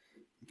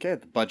 Okay,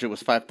 the budget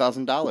was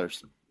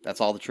 $5,000. That's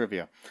all the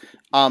trivia.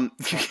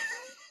 Is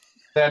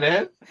that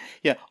it?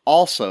 Yeah.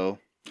 Also,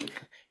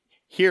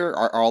 here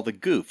are all the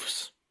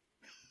goofs,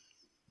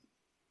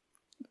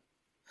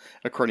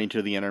 according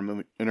to the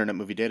Internet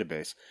Movie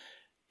Database.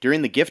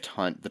 During the gift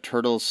hunt, the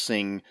turtles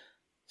sing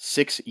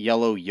 6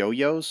 yellow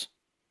yo-yos,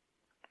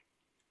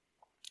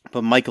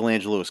 but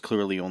Michelangelo is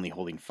clearly only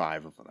holding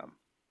 5 of them.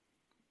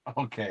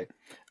 Okay.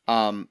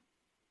 Um,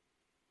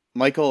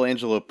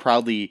 Michelangelo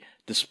proudly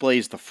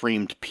displays the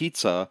framed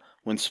pizza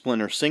when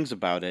Splinter sings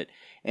about it,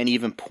 and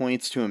even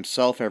points to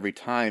himself every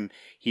time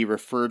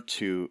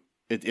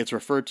it's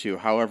referred to.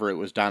 However, it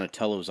was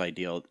Donatello's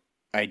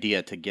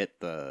idea to get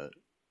the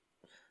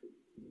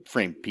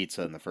framed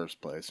pizza in the first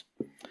place,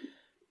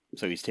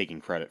 so he's taking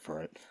credit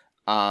for it.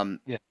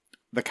 Yeah.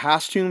 The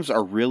costumes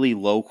are really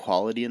low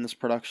quality in this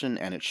production,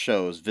 and it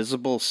shows.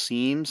 Visible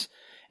seams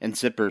and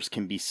zippers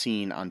can be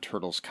seen on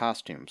Turtles'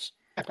 costumes.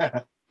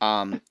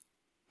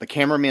 The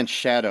cameraman's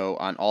shadow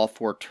on all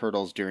 4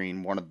 turtles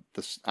during one of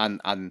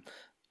the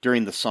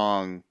during the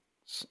song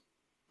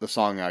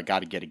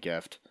 "Gotta Get a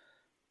Gift,"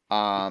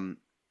 and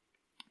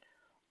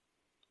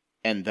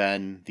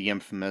then the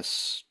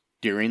infamous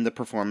during the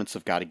performance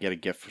of "Gotta Get a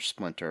Gift" for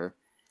Splinter,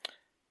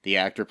 the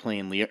actor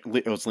playing it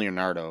was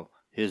Leonardo.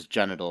 His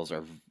genitals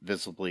are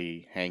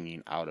visibly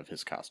hanging out of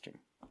his costume.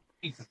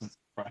 Jesus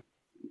Christ.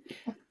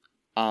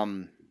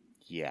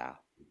 Yeah.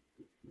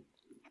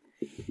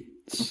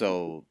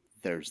 So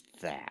there's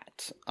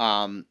that.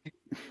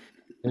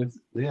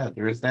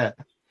 There is that.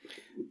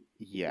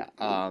 Yeah.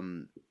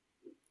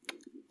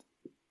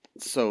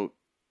 So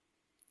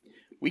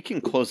we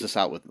can close this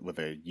out with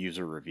a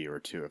user review or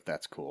two if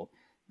that's cool.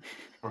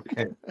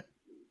 Okay.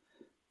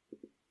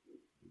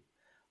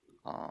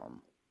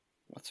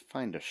 Let's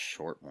find a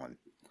short one.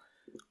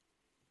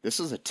 This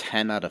is a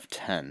 10 out of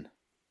 10.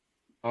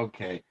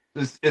 Okay.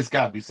 It's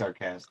got to be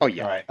sarcastic. Oh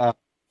yeah. All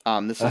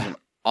right. This is an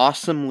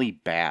awesomely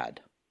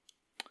bad.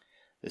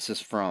 This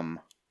is from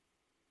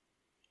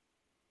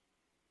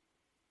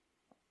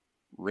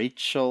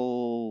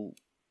Rachel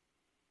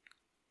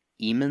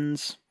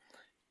Emmons.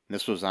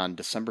 This was on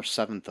December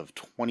 7th of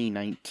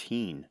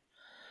 2019.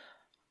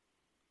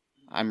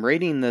 I'm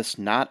rating this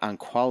not on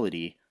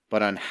quality,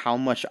 but on how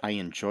much I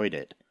enjoyed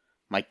it.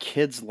 My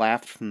kids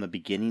laughed from the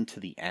beginning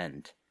to the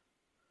end.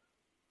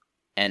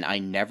 And I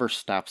never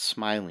stopped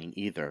smiling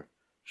either.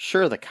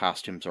 Sure, the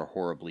costumes are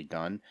horribly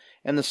done,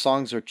 and the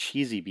songs are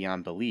cheesy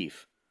beyond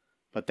belief,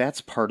 but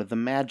that's part of the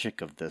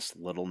magic of this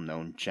little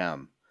known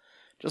gem.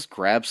 Just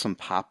grab some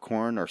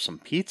popcorn or some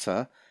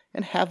pizza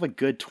and have a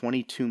good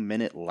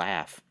 22-minute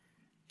laugh.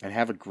 And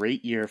have a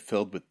great year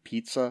filled with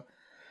pizza,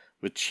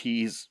 with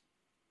cheese,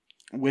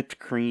 whipped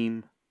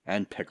cream,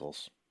 and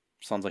pickles.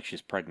 Sounds like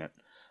she's pregnant.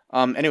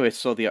 Anyway,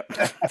 so the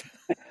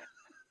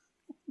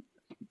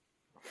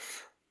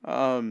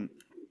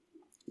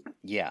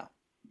yeah.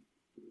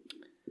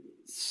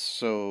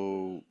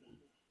 So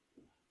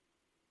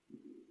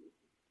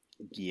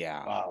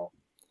yeah. Wow.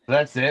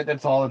 That's it.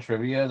 That's all the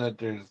trivia that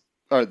there's.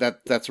 Or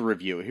that's a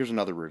review. Here's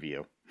another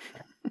review.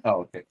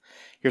 Oh, okay.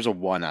 Here's a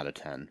 1 out of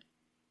 10.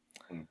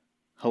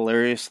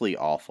 Hilariously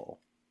awful.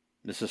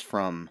 This is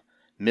from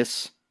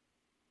Miss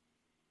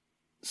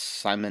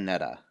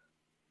Simonetta.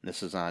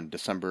 This is on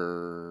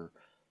December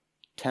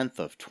 10th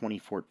of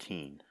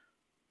 2014.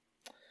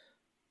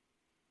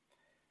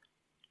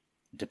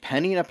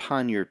 Depending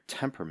upon your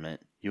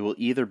temperament, you will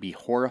either be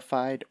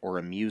horrified or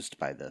amused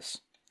by this.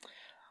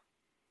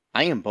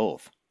 I am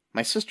both.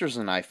 My sisters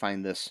and I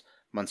find this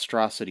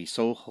monstrosity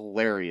so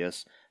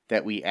hilarious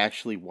that we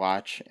actually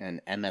watch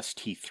and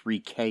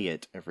MST3K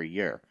it every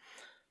year.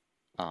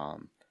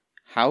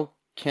 How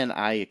can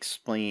I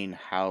explain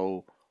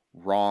how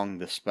wrong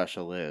this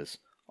special is?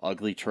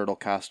 Ugly turtle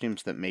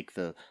costumes that make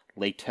the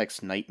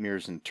latex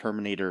nightmares in not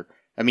Terminator,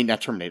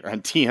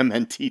 on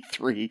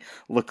TMNT3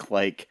 look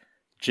like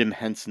Jim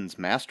Henson's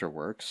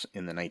masterworks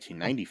in the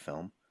 1990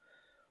 film.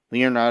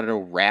 Leonardo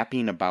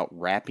rapping about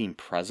wrapping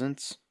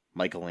presents,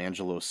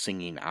 Michelangelo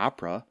singing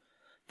opera,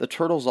 the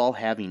turtles all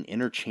having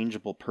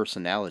interchangeable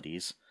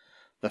personalities,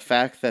 the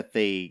fact that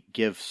they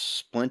give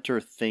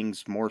Splinter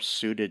things more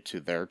suited to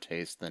their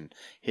taste than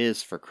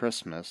his for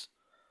Christmas,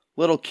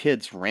 little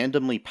kids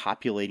randomly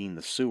populating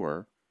the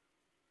sewer.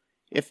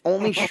 If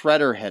only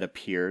Shredder had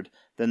appeared,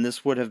 then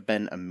this would have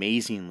been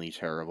amazingly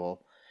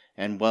terrible,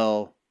 and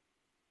well,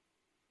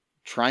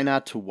 try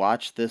not to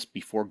watch this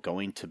before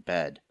going to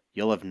bed.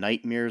 You'll have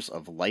nightmares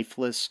of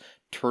lifeless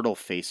turtle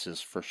faces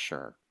for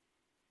sure.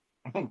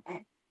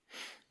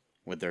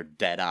 With their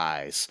dead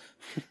eyes.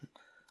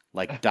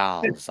 Like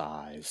dolls'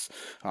 eyes.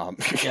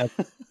 Yeah.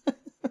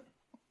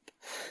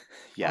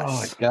 Yes.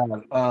 Oh my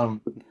god.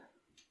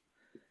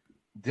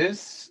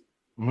 This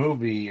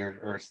movie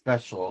or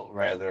special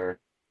rather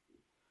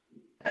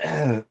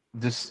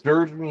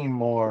disturbed me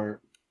more,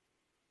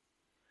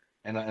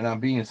 and I'm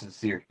being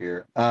sincere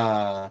here.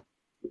 There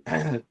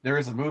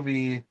was a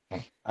movie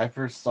I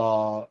first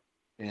saw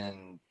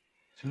in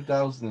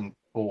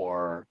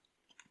 2004,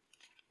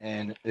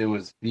 and it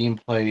was being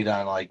played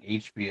on like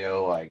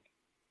HBO, like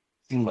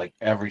seemed like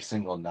every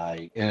single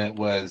night, and it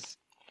was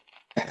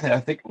I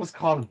think it was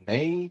called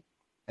May,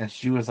 and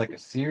she was like a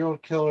serial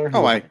killer.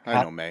 I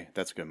know May.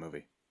 That's a good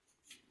movie.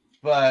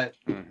 But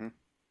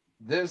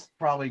this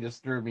probably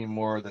disturbed me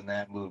more than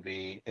that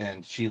movie,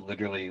 and she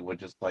literally would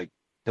just like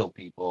kill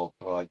people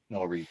for like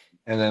no reason,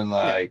 and then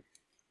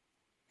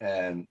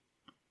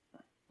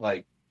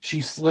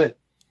she slit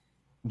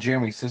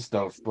Jeremy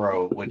Sisto's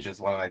throat, which is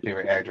one of my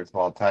favorite actors of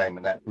all time,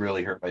 and that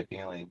really hurt my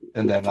feelings.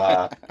 And then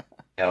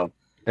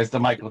as the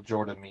Michael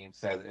Jordan meme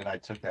said, and I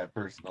took that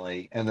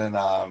personally. And then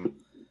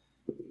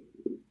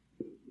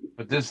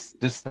but this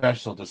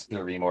special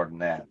disturbed me more than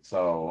that.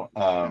 So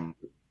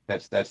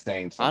that's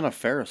saying something. Anna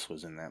Faris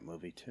was in that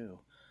movie too.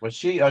 Was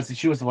she?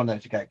 She was the one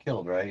that got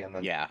killed, right? And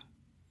then yeah.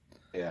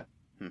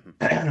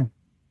 Mm-hmm.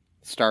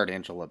 Starred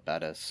Angela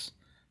Bettis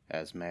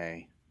as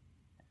May.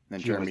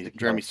 And then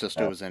Jeremy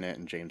Sisto was in it,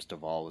 and James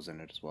Duvall was in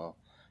it as well.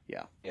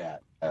 Yeah. Yeah.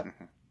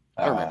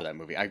 I remember that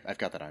movie. I've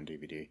got that on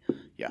DVD.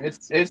 Yeah.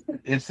 It's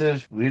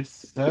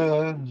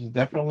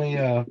definitely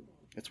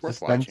it's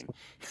worth watching.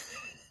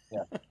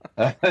 Yeah.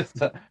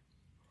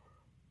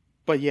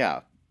 But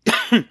yeah,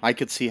 I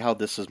could see how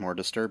this is more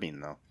disturbing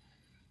though.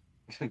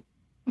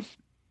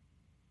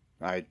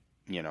 I'd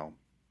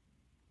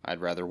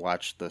rather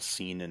watch the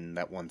scene in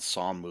that one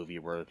Saw movie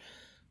where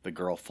the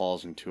girl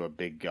falls into a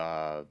big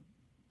vat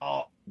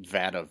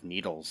of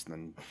needles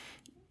than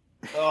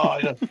Oh,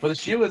 yeah. But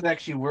she was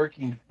actually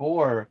working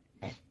for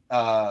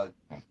uh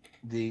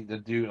the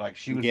dude. Like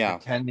she was Yeah,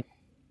 pretending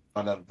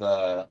one of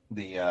the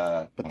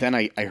but then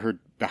I heard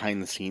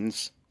behind the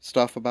scenes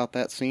stuff about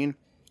that scene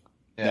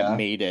that yeah.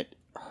 made it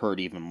hurt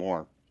even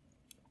more.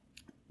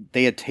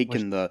 They had Was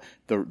taken the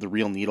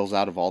real needles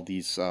out of all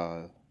these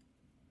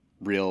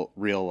real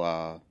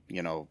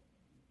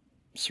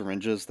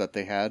syringes that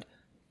they had,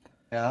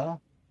 yeah.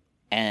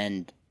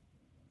 and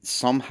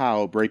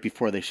somehow right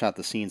before they shot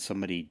the scene,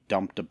 somebody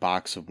dumped a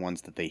box of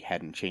ones that they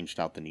hadn't changed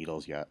out the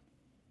needles yet.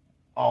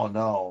 Oh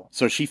no.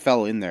 So she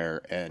fell in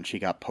there and she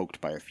got poked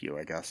by a few,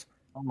 I guess.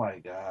 Oh my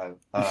God.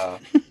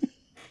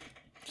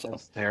 So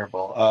That's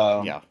terrible.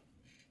 yeah,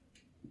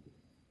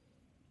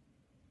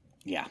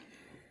 yeah.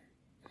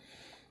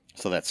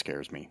 So that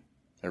scares me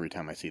every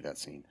time I see that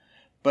scene.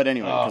 But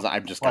anyway,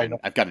 because why not?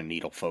 I've got a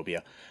needle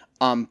phobia.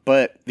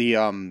 But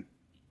the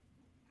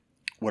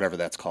whatever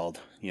that's called,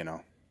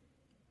 it's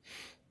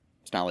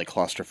not like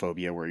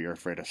claustrophobia where you're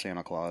afraid of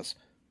Santa Claus.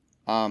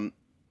 Um,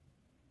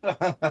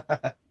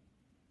 that's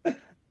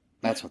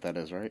what that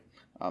is, right?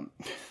 Um,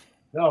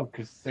 No,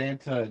 because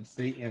Santa and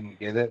Satan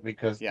get it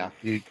because yeah.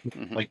 you,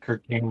 Hmm. like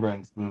Kirk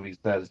Cameron's movie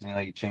says,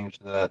 you change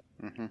the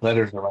Hmm.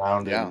 letters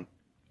around Yeah.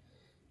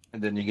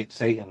 and then you get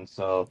Satan.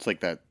 So It's like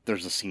that.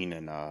 There's a scene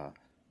in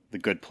The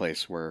Good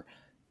Place where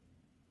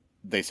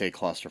they say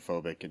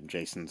claustrophobic, and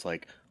Jason's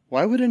like,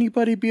 "Why would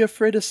anybody be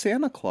afraid of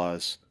Santa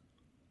Claus?"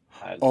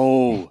 I,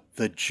 Oh,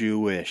 the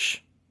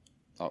Jewish.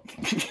 Oh.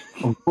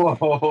 whoa,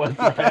 what's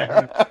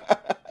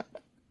that?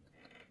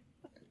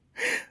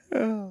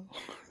 Oh,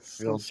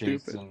 so Real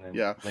stupid. Jason and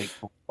Yeah, Lake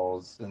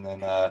Falls, and then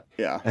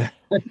yeah.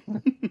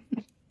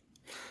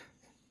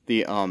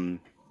 The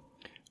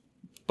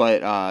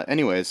but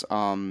anyways,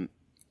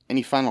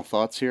 any final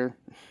thoughts here?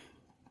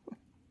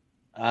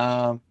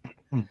 um,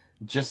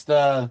 just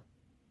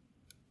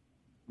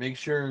make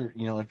sure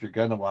if you're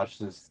gonna watch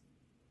this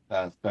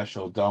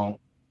special, don't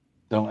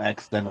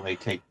accidentally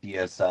take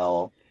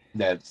DSL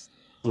that's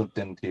slipped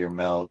into your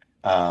milk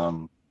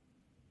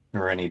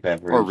or any Or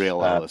beverage. real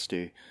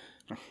LSD?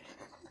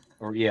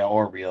 Or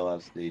real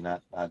LSD,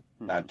 not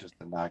Mhm. just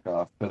a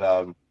knockoff.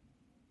 But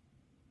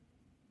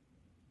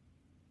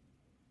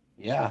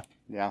yeah.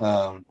 Yeah.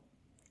 Um,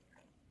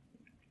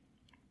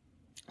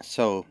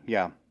 So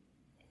yeah,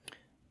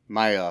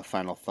 my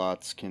final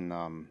thoughts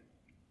can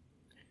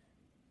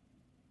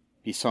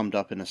be summed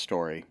up in a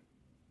story.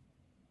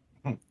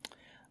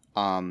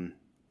 Um,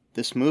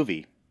 this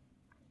movie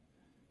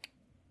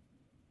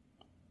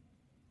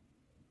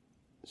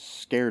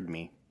scared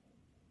me,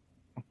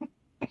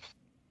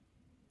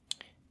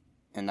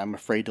 and I'm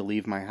afraid to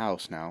leave my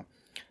house now.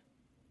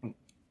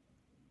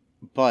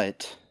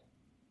 But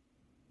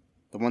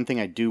the one thing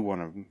I do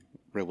want to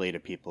relay to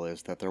people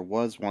is that there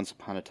was once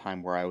upon a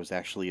time where I was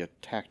actually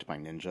attacked by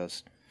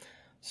ninjas.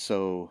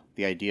 So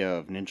the idea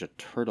of Ninja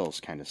Turtles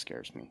kind of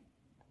scares me.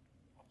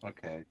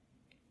 okay.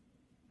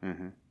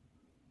 Mm-hmm.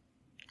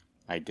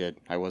 I did.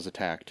 I was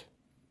attacked.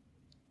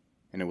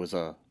 And it was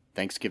a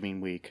Thanksgiving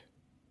week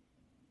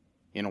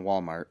in a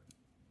Walmart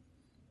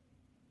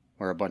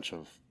where a bunch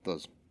of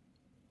those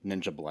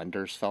ninja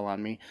blenders fell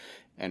on me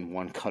and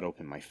one cut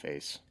open my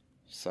face.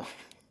 So,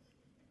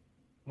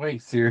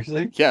 Wait,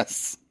 seriously?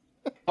 yes.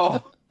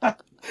 Oh,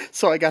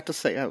 So I got to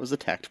say I was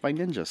attacked by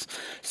ninjas.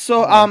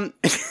 So, oh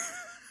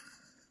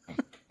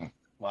my,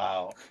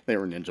 wow. they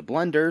were ninja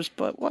blenders,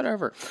 but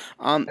whatever.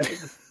 Um,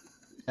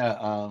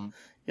 Yeah.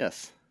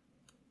 yes.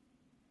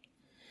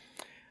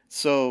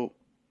 So,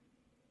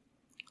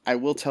 I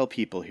will tell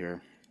people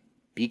here,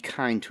 be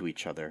kind to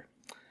each other.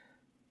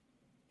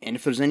 And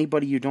if there's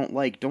anybody you don't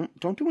like,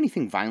 don't do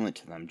anything violent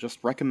to them. Just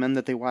recommend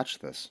that they watch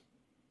this.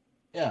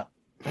 Yeah.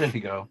 There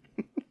you go.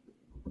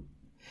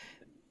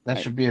 That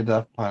I, should be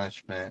enough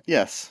punishment.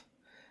 yes.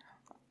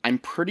 I'm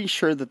pretty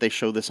sure that they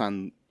show this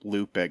on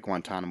loop at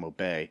Guantanamo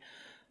Bay,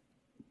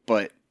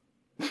 but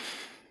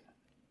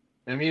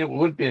I mean, it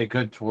would be a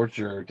good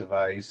torture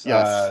device.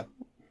 yes.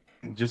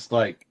 Just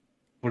like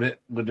put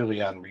it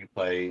literally on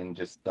replay and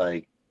just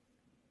like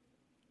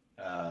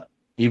uh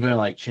even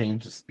like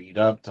change the speed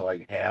up to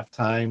like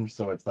halftime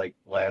so it's like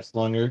lasts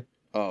longer.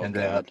 Oh And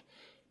then God,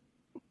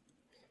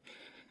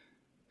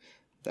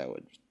 that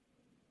would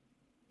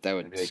that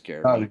would be like, scare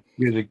me. gotta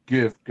get a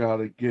gift,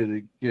 gotta get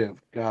a gift,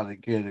 gotta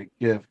get a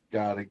gift,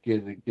 gotta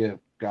get a gift,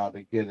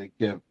 gotta get a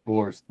gift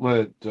for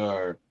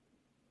Splinter.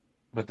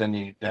 But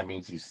then that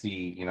means you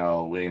see,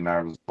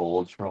 Leonardo's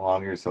bulge for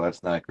longer, so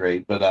that's not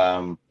great. But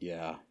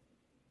Yeah,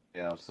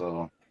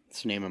 so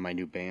it's the name of my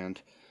new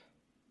band.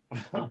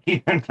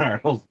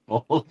 Leonardo's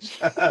bulge.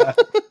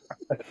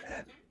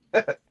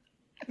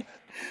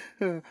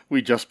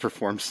 We just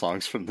performed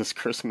songs from this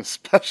Christmas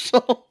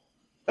special.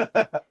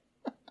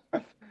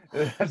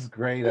 That's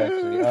great,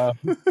 actually.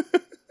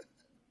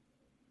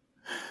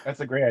 That's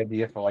a great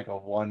idea for like a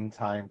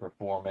one-time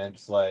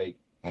performance.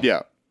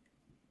 Yeah.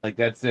 Like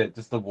that's it,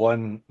 just the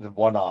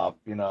one-off,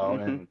 Hmm.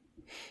 and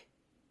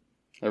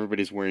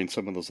Everybody's wearing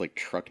some of those like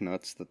truck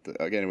nuts that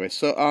okay, anyway.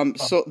 So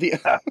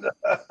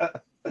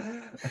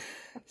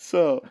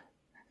so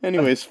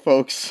anyways,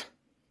 folks,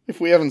 If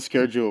we haven't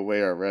scared you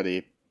away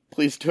already,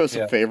 please do us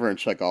Yeah. a favor and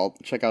check out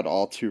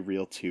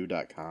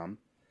all2real2.com.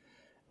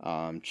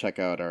 Check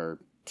out our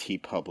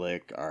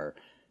TeePublic, our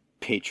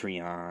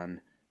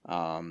Patreon.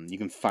 You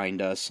can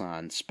find us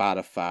on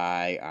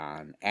Spotify,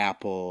 on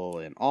Apple,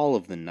 and all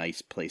of the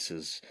nice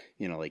places,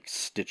 like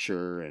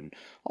Stitcher and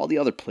all the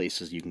other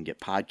places you can get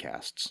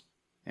podcasts.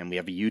 And we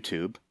have a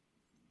YouTube.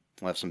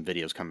 We'll have some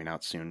videos coming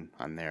out soon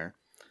on there.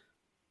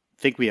 I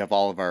think we have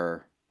all of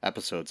our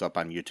episodes up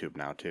on YouTube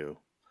now, too.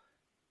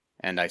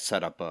 And I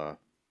set up a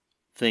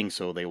thing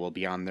so they will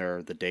be on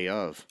there the day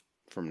of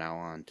from now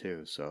on,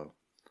 too. So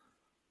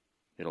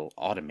it'll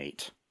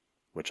automate,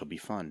 which will be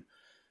fun.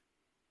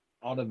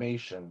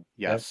 Automation.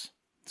 Yes. Yep.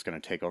 It's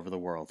going to take over the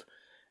world.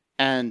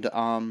 And,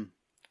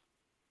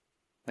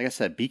 like I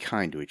said, be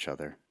kind to each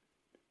other.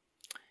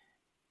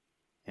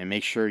 And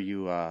make sure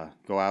you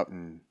go out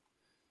and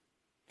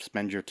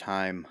spend your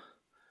time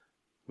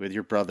with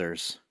your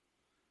brothers.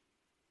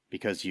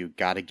 Because you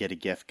gotta get a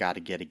gift for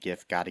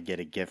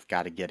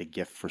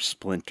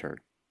Splinter.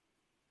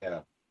 Yeah.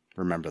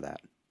 Remember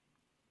that.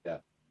 Yeah.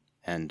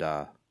 And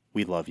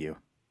we love you.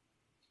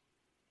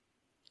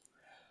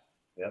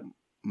 Yep.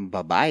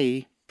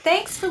 Bye-bye.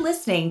 Thanks for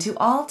listening to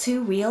All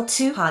Too Real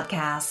 2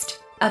 podcast,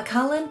 a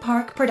Cullen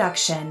Park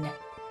production.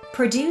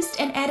 Produced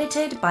and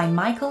edited by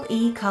Michael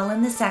E.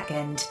 Cullen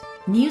II.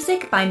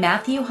 Music by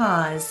Matthew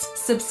Hawes.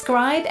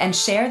 Subscribe and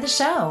share the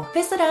show.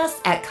 Visit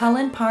us at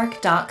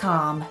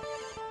cullenpark.com.